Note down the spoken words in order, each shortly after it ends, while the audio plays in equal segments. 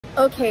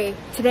Okay,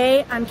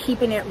 today I'm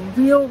keeping it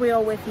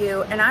real with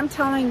you, and I'm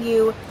telling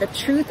you the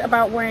truth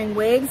about wearing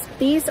wigs.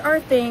 These are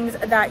things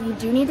that you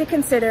do need to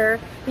consider.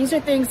 These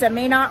are things that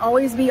may not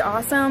always be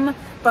awesome,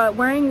 but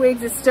wearing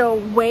wigs is still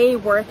way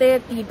worth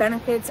it. The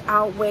benefits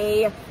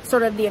outweigh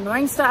sort of the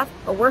annoying stuff,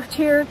 but we're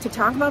here to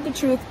talk about the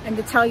truth and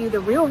to tell you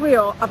the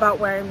real about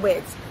wearing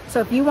wigs.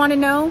 So if you want to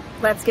know,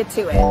 let's get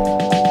to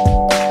it.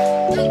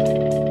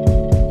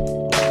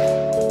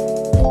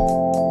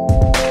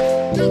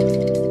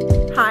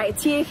 Hi,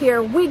 Tia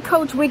here, wig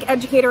coach, wig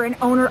educator, and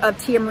owner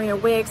of Tia Maria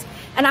Wigs.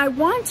 And I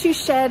want to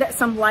shed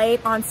some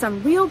light on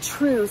some real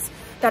truths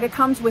that it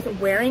comes with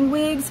wearing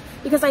wigs,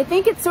 because I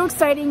think it's so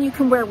exciting. You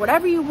can wear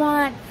whatever you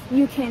want.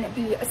 You can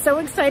be so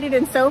excited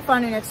and so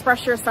fun and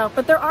express yourself.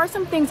 But there are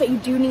some things that you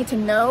do need to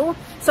know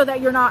so that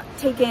you're not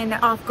taken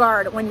off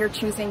guard when you're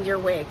choosing your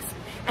wigs.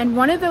 And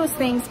one of those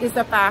things is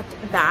the fact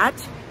that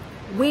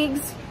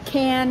wigs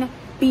can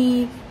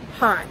be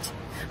hot.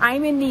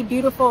 I'm in the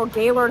beautiful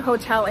Gaylord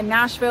Hotel in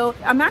Nashville.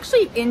 I'm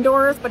actually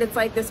indoors, but it's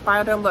like this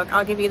biodome look.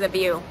 I'll give you the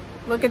view.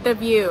 Look at the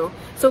view.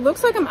 So it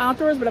looks like I'm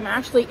outdoors, but I'm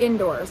actually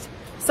indoors.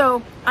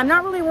 So I'm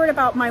not really worried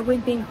about my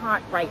wig being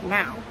hot right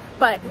now,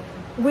 but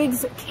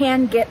wigs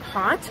can get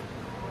hot.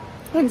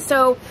 And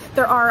so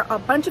there are a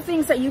bunch of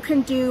things that you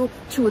can do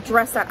to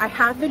address that. I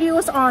have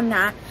videos on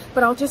that,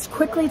 but I'll just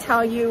quickly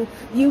tell you,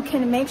 you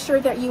can make sure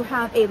that you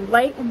have a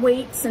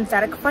lightweight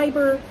synthetic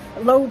fiber,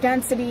 low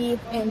density,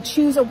 and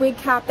choose a wig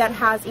cap that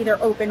has either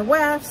open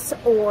wefts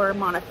or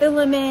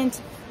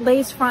monofilament,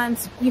 lace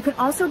fronts. You can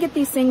also get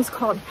these things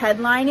called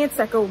headlinets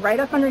that go right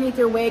up underneath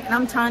your wig. And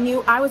I'm telling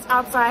you, I was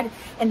outside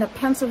in the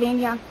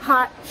Pennsylvania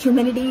hot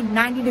humidity,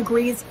 90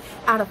 degrees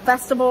at a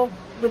festival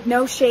with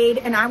no shade,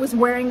 and I was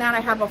wearing that. I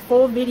have a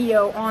full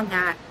video on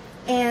that,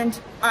 and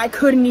I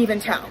couldn't even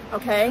tell,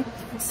 okay?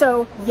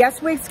 So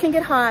yes, wigs can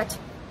get hot.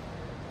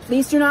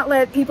 Please do not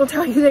let people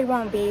tell you they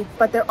won't be,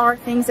 but there are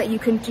things that you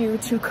can do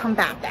to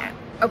combat that.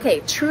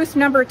 Okay, truth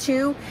number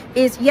 2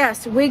 is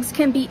yes, wigs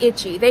can be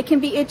itchy. They can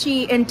be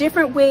itchy in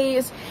different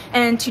ways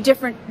and to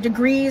different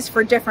degrees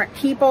for different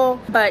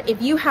people. But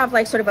if you have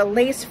like sort of a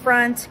lace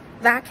front,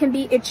 that can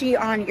be itchy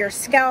on your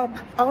scalp.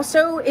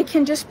 Also, it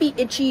can just be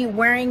itchy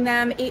wearing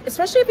them,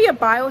 especially if you have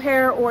bio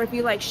hair or if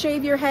you like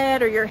shave your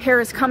head or your hair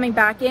is coming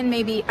back in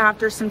maybe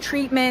after some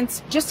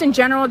treatments. Just in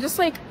general, just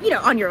like, you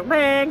know, on your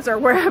legs or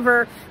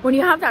wherever, when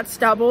you have that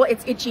stubble,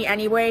 it's itchy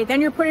anyway.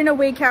 Then you're putting a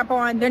wig cap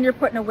on, then you're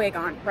putting a wig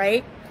on,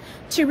 right?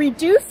 To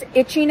reduce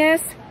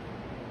itchiness,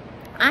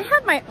 I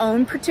have my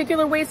own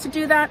particular ways to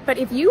do that, but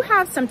if you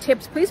have some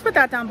tips, please put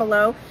that down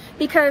below,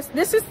 because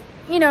this is,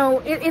 you know,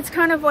 it's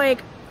kind of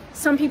like,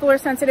 some people are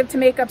sensitive to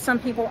makeup, some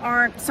people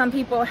aren't. Some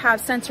people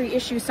have sensory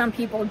issues, some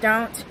people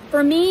don't.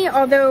 For me,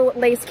 although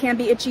lace can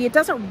be itchy, it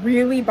doesn't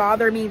really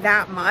bother me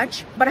that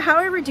much. But how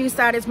I reduce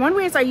that is, one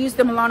way is I use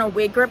the Milano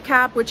Wig Grip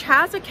Cap, which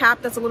has a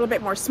cap that's a little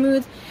bit more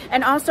smooth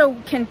and also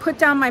can put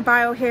down my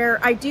bio hair.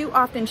 I do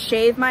often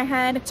shave my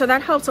head, so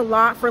that helps a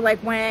lot for like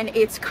when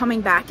it's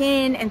coming back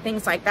in and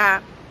things like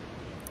that.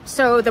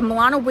 So the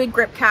Milano Wig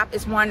Grip Cap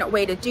is one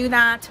way to do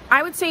that.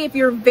 I would say if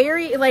you're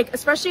very, like,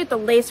 especially if the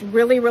lace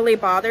really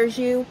bothers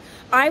you,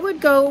 I would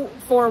go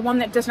for one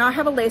that does not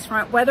have a lace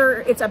front,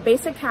 whether it's a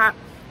basic cap,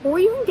 or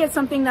you can get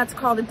something that's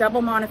called a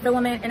double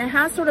monofilament, and it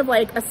has sort of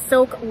like a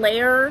silk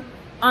layer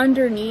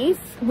underneath,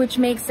 which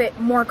makes it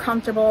more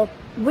comfortable.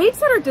 Wigs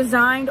that are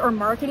designed or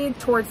marketed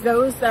towards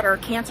those that are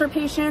cancer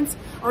patients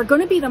are going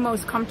to be the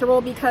most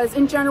comfortable, because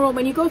in general,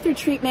 when you go through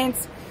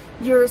treatments,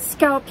 your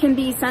scalp can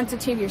be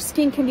sensitive, your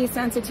skin can be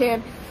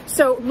sensitive.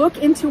 So look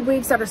into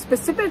wigs that are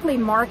specifically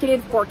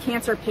marketed for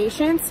cancer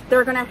patients.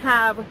 They're gonna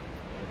have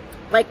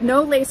like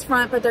no lace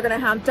front, but they're gonna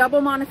have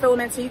double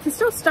monofilament, so you can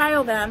still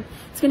style them.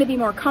 It's gonna be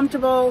more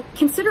comfortable.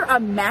 Consider a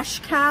mesh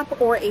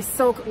cap or a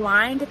silk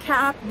lined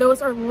cap.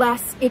 Those are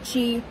less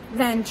itchy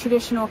than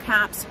traditional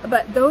caps,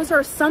 but those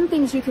are some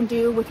things you can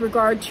do with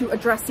regard to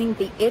addressing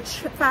the itch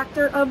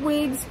factor of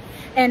wigs.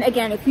 And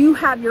again, if you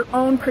have your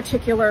own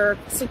particular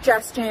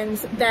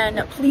suggestions,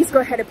 then please go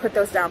ahead and put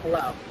those down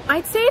below.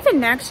 I'd say the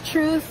next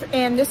truth,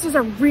 and this is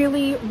a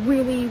really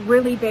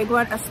big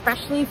one,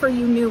 especially for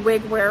you new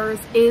wig wearers,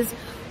 is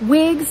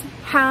wigs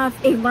have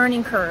a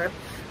learning curve.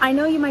 I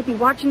know you might be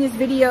watching these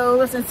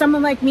videos and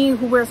someone like me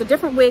who wears a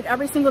different wig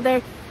every single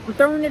day, I'm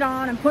throwing it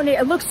on, I'm putting it,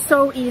 it looks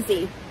so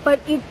easy. But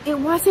it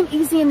wasn't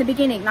easy in the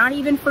beginning, not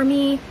even for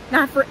me,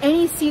 not for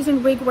any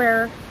seasoned wig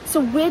wearer. So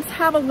wigs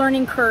have a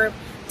learning curve.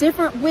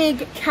 Different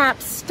wig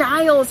cap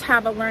styles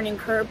have a learning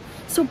curve.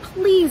 So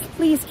please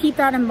keep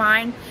that in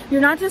mind. You're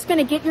not just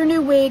gonna get your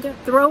new wig,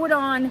 throw it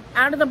on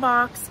out of the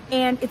box,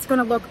 and it's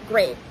gonna look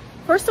great.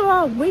 First of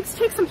all, wigs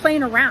take some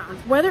playing around,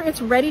 whether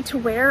it's ready to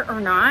wear or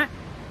not.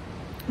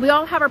 We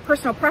all have our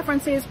personal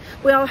preferences.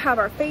 We all have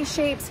our face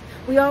shapes.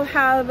 We all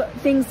have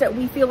things that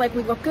we feel like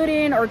we look good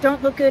in or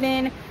don't look good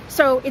in.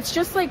 So it's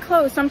just like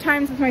clothes.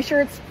 Sometimes with my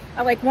shirts,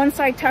 I like one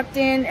side tucked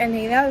in and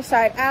the other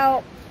side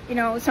out. You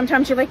know,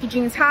 sometimes you like your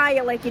jeans high,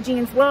 you like your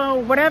jeans low,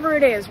 whatever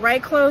it is,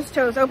 right? Closed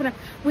toes, open.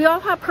 We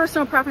all have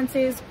personal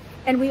preferences.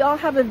 and we all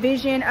have a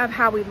vision of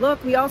how we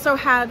look. We also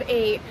have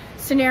a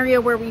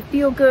scenario where we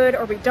feel good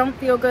or we don't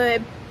feel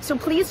good. So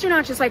please do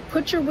not just like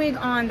put your wig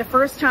on the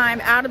first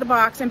time out of the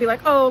box and be like,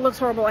 oh, it looks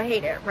horrible, I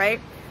hate it, right?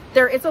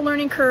 There is a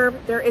learning curve.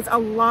 There is a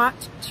lot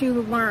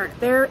to learn.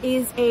 There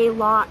is a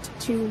lot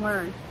to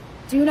learn.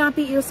 Do not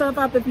beat yourself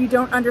up if you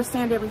don't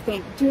understand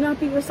everything. Do not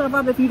beat yourself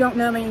up if you don't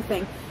know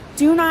anything.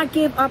 Do not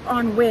give up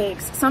on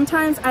wigs.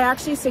 Sometimes I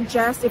actually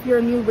suggest, if you're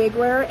a new wig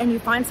wearer and you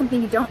find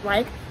something you don't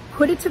like,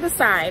 put it to the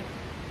side,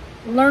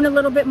 learn a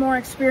little bit more,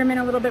 experiment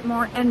a little bit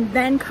more, and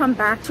then come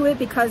back to it,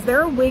 because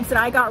there are wigs that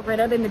I got rid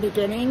of in the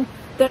beginning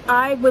that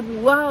I would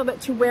love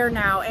to wear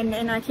now,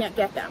 and I can't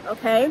get them,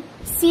 okay?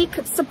 Seek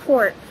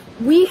support.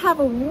 We have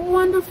a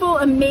wonderful,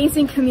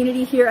 amazing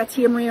community here at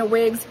Tia Maria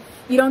Wigs.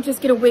 You don't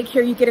just get a wig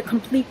here, you get a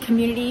complete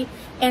community.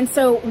 And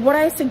so what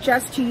I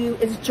suggest to you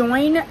is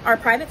join our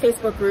private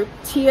Facebook group,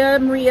 Tia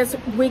Maria's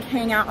Wig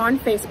Hangout on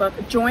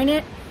Facebook. Join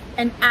it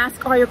and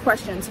ask all your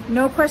questions.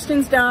 No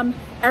questions dumb.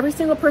 Every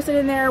single person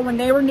in there, when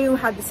they were new,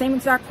 had the same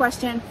exact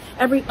question.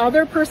 Every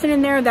other person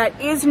in there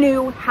that is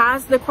new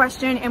has the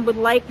question and would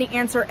like the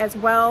answer as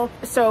well.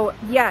 So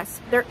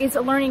yes, there is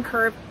a learning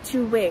curve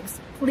to wigs.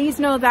 Please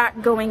know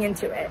that going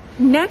into it.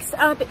 Next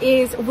up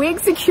is wig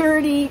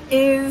security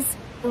is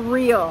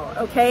real,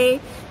 okay?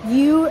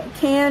 You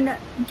can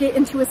get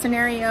into a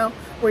scenario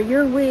where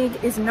your wig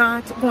is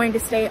not going to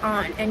stay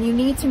on, and you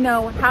need to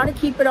know how to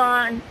keep it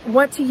on,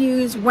 what to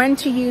use, when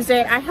to use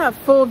it. I have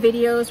full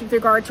videos with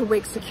regard to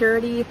wig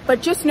security,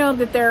 but just know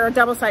that there are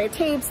double-sided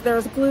tapes,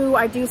 there's glue.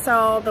 I do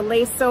sell the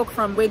lace silk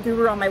from Wig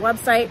Guru on my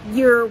website.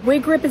 Your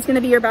wig grip is going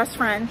to be your best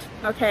friend,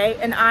 okay?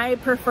 And I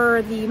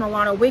prefer the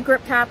Milano wig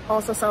grip cap,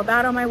 also sell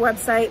that on my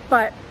website.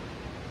 But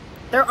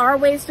there are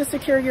ways to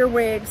secure your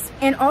wigs,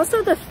 and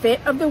also the fit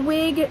of the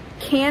wig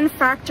can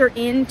factor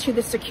into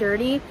the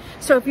security.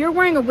 So if you're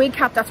wearing a wig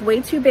cap that's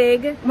way too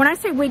big, when I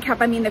say wig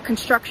cap, I mean the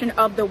construction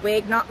of the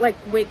wig, not like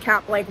wig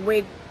cap, like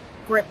wig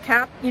grip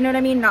cap, you know what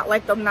I mean? Not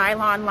like the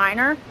nylon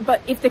liner.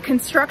 But if the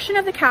construction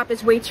of the cap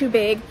is way too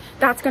big,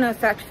 that's gonna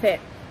affect fit.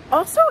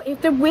 Also,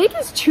 if the wig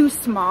is too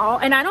small,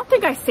 and I don't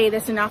think I say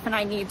this enough and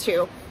I need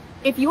to,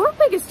 if your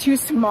wig is too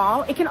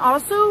small, it can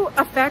also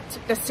affect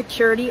the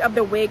security of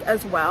the wig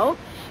as well.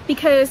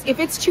 Because if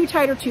it's too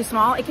tight or too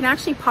small, it can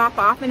actually pop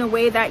off in a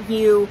way that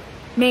you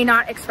may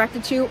not expect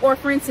it to. Or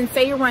for instance,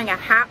 say you're wearing a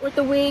hat with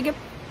the wig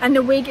and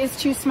the wig is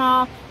too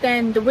small,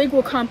 then the wig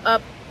will come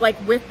up like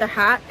with the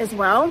hat as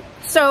well.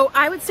 So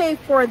I would say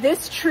for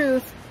this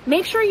truth,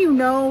 make sure you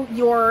know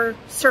your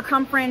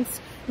circumference,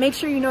 make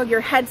sure you know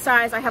your head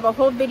size. I have a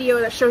whole video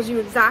that shows you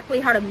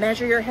exactly how to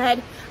measure your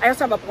head. I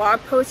also have a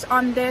blog post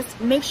on this.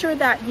 Make sure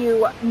that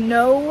you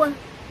know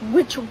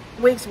which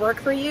wigs work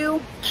for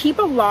you. Keep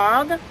a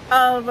log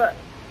of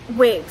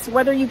wigs,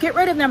 whether you get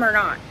rid of them or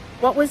not.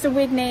 What was the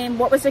wig name?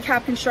 What was the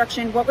cap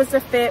construction? What was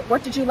the fit?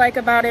 What did you like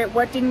about it?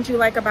 What didn't you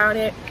like about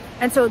it?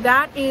 And so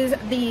that is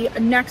the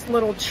next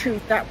little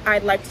truth that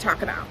I'd like to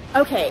talk about.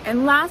 Okay,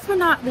 and last but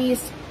not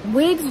least,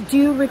 wigs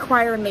do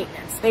require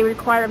maintenance. They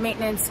require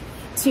maintenance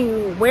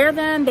to wear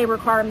them. They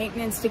require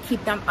maintenance to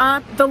keep them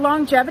up. The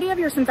longevity of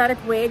your synthetic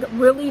wig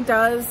really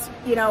does,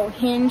 you know,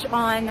 hinge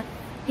on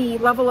the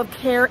level of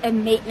care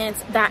and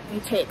maintenance that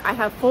you take. I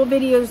have full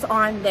videos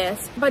on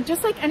this, but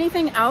just like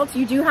anything else,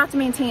 you do have to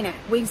maintain it.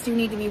 Wigs do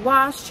need to be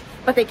washed,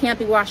 but they can't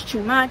be washed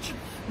too much.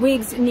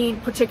 Wigs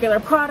need particular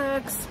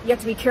products. You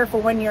have to be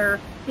careful when you're,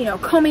 you know,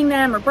 combing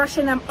them or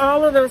brushing them,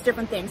 all of those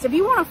different things. If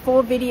you want a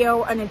full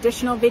video, an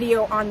additional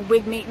video on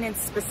wig maintenance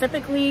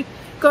specifically,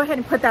 go ahead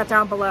and put that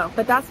down below.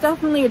 But that's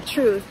definitely a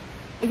truth.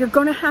 You're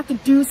gonna have to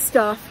do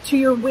stuff to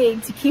your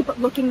wig to keep it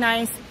looking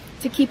nice,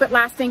 to keep it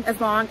lasting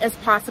as long as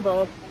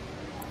possible.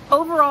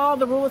 Overall,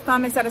 the rule of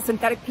thumb is that a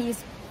synthetic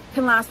piece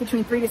can last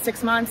between 3 to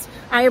 6 months.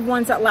 I have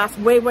ones that last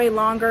way, way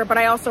longer, but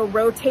I also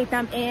rotate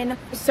them in.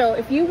 So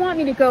if you want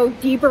me to go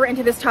deeper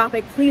into this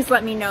topic, please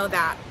let me know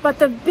that. But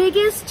the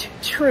biggest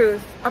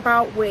truth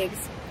about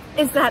wigs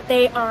is that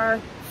they are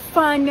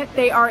fun,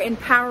 they are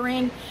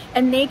empowering,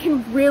 and they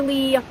can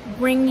really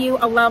bring you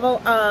a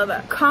level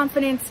of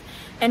confidence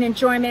and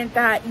enjoyment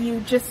that you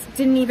just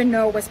didn't even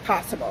know was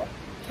possible,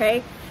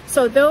 okay?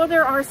 So though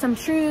there are some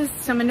truths,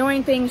 some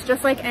annoying things,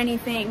 just like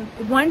anything,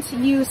 once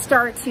you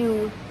start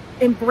to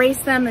embrace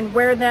them and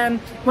wear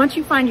them, once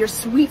you find your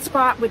sweet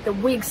spot with the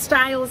wig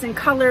styles and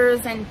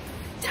colors and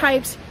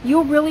types,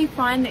 you'll really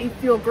find that you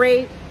feel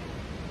great,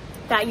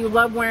 that you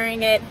love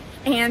wearing it,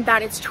 and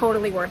that it's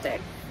totally worth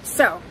it.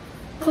 So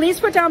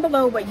please put down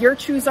below what your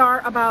truths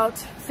are about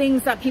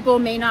things that people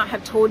may not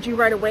have told you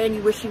right away and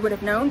you wish you would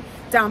have known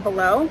down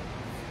below.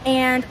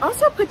 And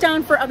also put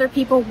down for other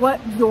people what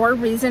your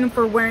reason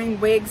for wearing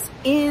wigs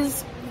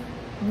is,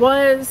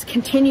 was,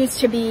 continues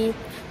to be,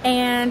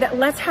 and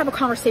let's have a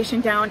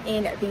conversation down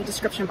in the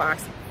description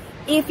box.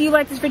 If you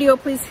like this video,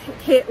 please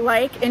hit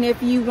like, and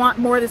if you want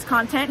more of this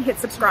content, hit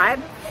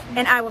subscribe,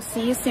 and I will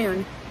see you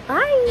soon.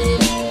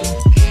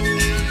 Bye!